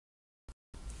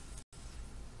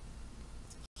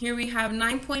Here we have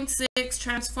 9.6,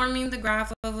 transforming the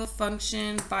graph of a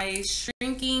function by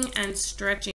shrinking and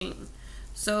stretching.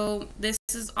 So this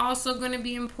is also going to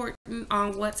be important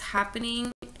on what's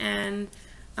happening, and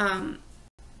I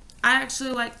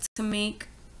actually like to make,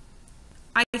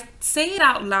 I say it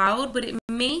out loud, but it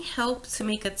may help to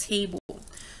make a table.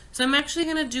 So I'm actually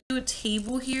going to do a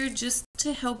table here just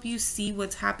to help you see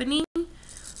what's happening.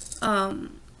 And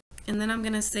then I'm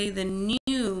going to say the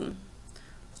new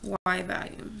y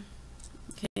value.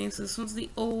 Okay, so this one's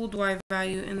the old y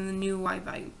value and the new y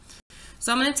value.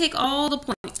 So I'm going to take all the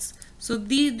points. So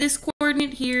this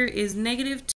coordinate here is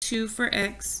 -2 for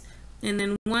x, and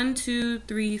then 1, 2,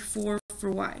 3, 4 for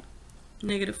y,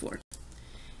 -4.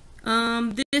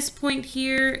 This point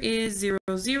here is 0,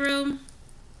 0.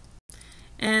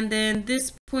 And then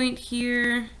this point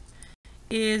here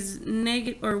is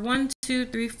 1, 2,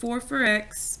 3, 4 for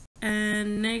x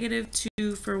and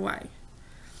 -2 for y.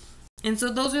 And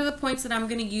so those are the points that I'm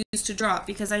going to use to draw,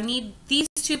 because I need these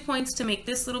 2 points to make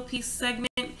this little piece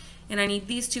segment, and I need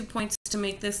these 2 points to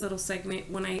make this little segment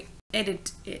when I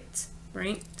edit it,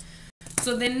 right?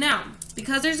 So then now,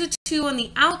 because there's a 2 on the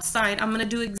outside, I'm going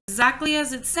to do exactly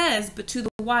as it says, but to the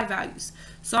y values.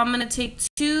 So I'm going to take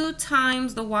 2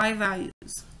 times the y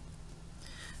values.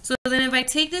 So then if I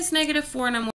take this -4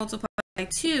 and I multiply by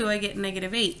 2, I get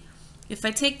 -8. If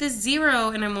I take this 0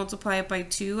 and I multiply it by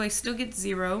 2, I still get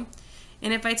 0.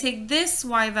 And if I take this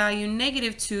y value,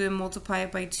 -2, and multiply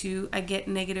it by 2, I get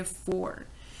 -4.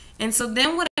 And so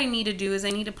then what I need to do is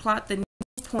I need to plot the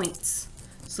new points.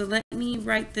 So let me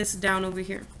write this down over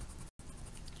here.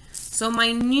 So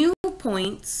my new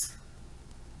points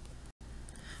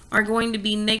are going to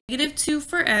be -2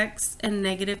 for x and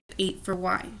 -8 for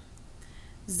y.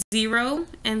 0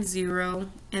 and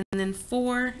 0, and then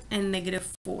 4 and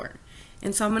 -4.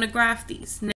 And so I'm going to graph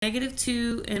these.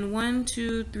 -2 and 1,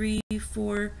 2, 3,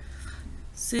 4,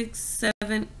 6,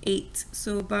 7, 8.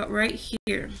 So about right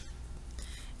here.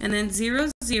 And then 0,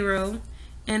 0,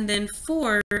 and then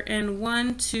 4 and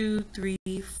 1, 2,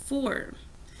 3, 4.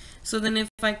 So then if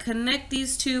I connect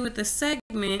these two with the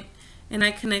segment, and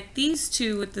I connect these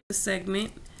two with the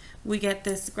segment, we get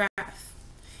this graph.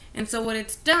 And so what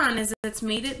it's done is it's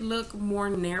made it look more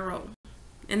narrow.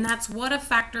 And that's what a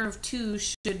factor of 2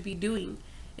 should be doing,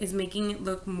 is making it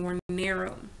look more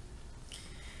narrow.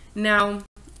 Now,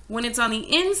 when it's on the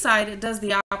inside, it does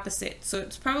the opposite. So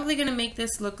it's probably going to make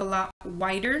this look a lot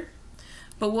wider,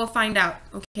 but we'll find out.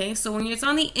 Okay, so when it's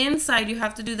on the inside, you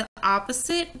have to do the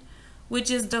opposite, which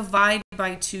is divide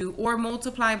by 2 or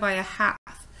multiply by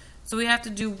 1/2. So we have to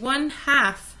do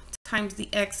 1/2 times the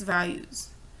x values.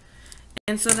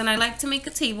 And so then I like to make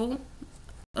a table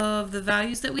of the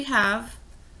values that we have.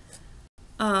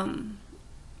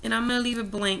 And I'm going to leave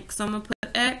it blank. So I'm going to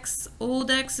put x,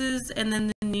 old x's, and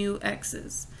then the new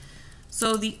x's.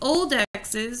 So the old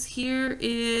x's here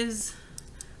is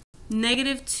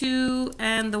 -2,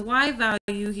 and the y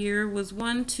value here was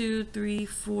 1, 2, 3,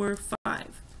 4,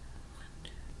 5.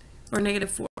 Or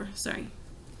 -4, sorry.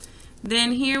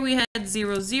 Then here we had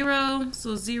 0, 0,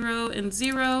 so 0 and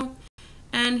 0.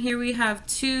 And here we have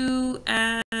 2,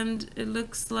 and it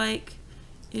looks like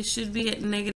it should be at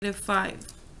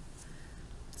 -5.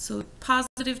 So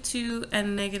 +2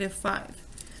 and -5.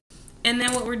 And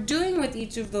then what we're doing with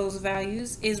each of those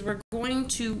values is we're going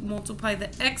to multiply the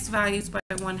x values by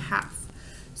 1/2.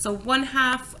 So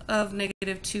 1/2 of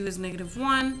 -2 is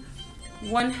 -1.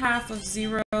 1/2 of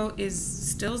 0 is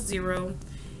still 0.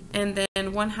 And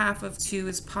then 1/2 of 2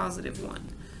 is +1.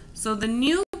 So the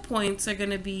new points are going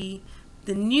to be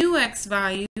the new x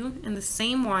value and the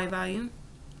same y value,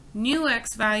 new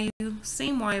x value,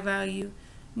 same y value,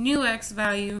 new x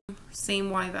value, same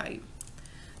y value.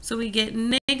 So we get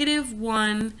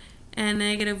 -1 and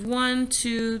 -1,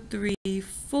 2, 3,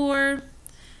 4.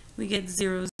 We get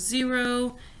 0,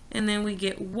 0, and then we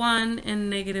get 1 and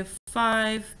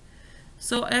 -5.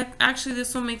 So actually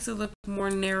this one makes it look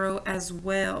more narrow as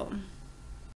well.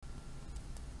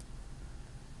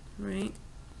 Right?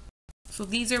 So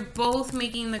these are both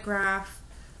making the graph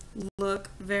look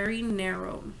very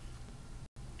narrow.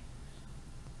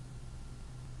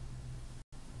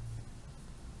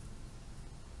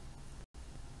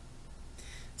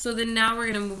 So then now we're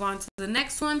going to move on to the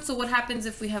next one. So what happens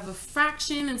if we have a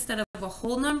fraction instead of a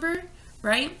whole number,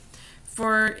 right?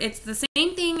 It's the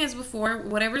same thing as before.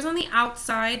 Whatever's on the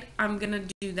outside, I'm going to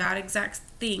do that exact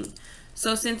thing.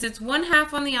 So since it's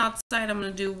 1/2 on the outside, I'm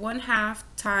going to do 1/2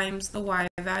 times the y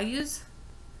values.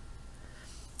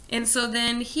 And so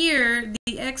then here,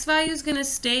 the x value is going to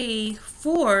stay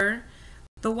 4.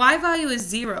 The y value is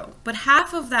 0, but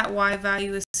half of that y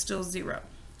value is still 0.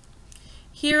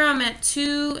 Here I'm at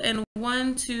 2 and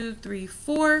 1, 2, 3,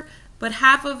 4, but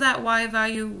half of that y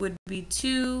value would be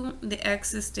 2. The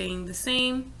x is staying the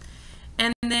same.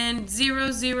 And then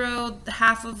 0, 0,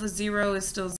 half of a 0 is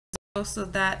still 0, so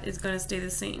that is going to stay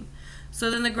the same. So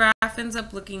then the graph ends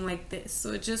up looking like this.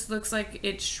 So it just looks like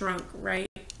it shrunk, right?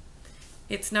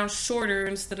 It's now shorter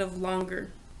instead of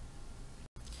longer.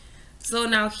 So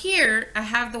now here I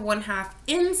have the 1/2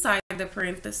 inside the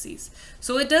parentheses.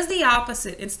 So it does the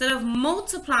opposite. Instead of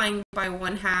multiplying by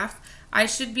 1/2, I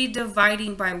should be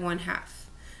dividing by 1/2.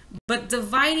 But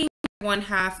dividing by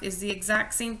 1/2 is the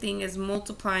exact same thing as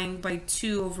multiplying by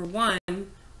 2 over 1,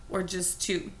 or just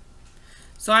 2.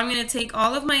 So I'm going to take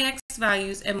all of my x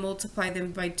values and multiply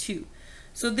them by 2.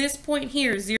 So this point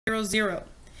here, 0, 0.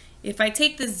 If I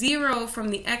take the 0 from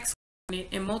the x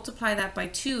coordinate and multiply that by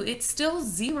 2, it's still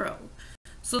 0.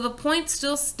 So the point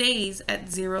still stays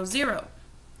at 0, 0.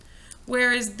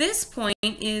 Whereas this point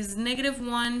is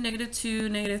 -1, -2,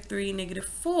 -3,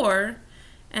 -4,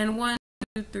 and 1,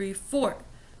 2, 3, 4.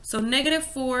 So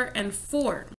 -4 and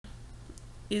 4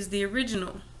 is the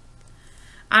original.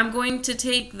 I'm going to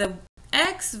take the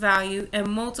x value and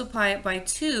multiply it by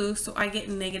 2, so I get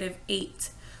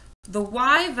 -8. The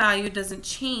y value doesn't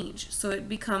change, so it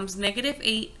becomes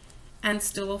 -8 and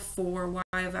still a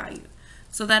 4y value.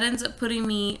 So that ends up putting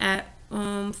me at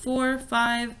 4,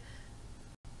 5,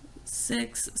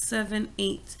 6, 7,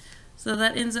 8. So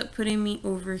that ends up putting me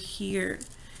over here.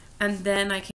 And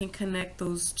then I can connect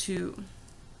those two.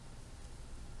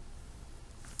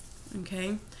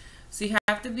 Okay, so you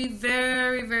have to be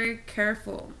very, very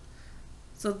careful.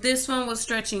 So this one was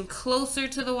stretching closer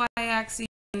to the y-axis,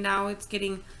 and now it's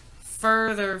getting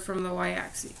further from the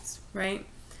y-axis, right?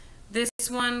 This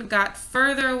one got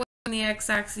further away from the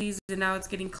x-axis, and now it's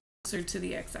getting closer to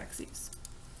the x-axis.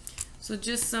 So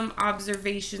just some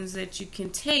observations that you can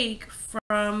take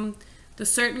from the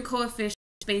certain coefficients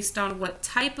based on what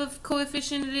type of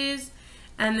coefficient it is,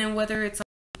 and then whether it's on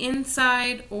the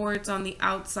inside or it's on the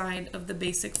outside of the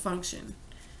basic function.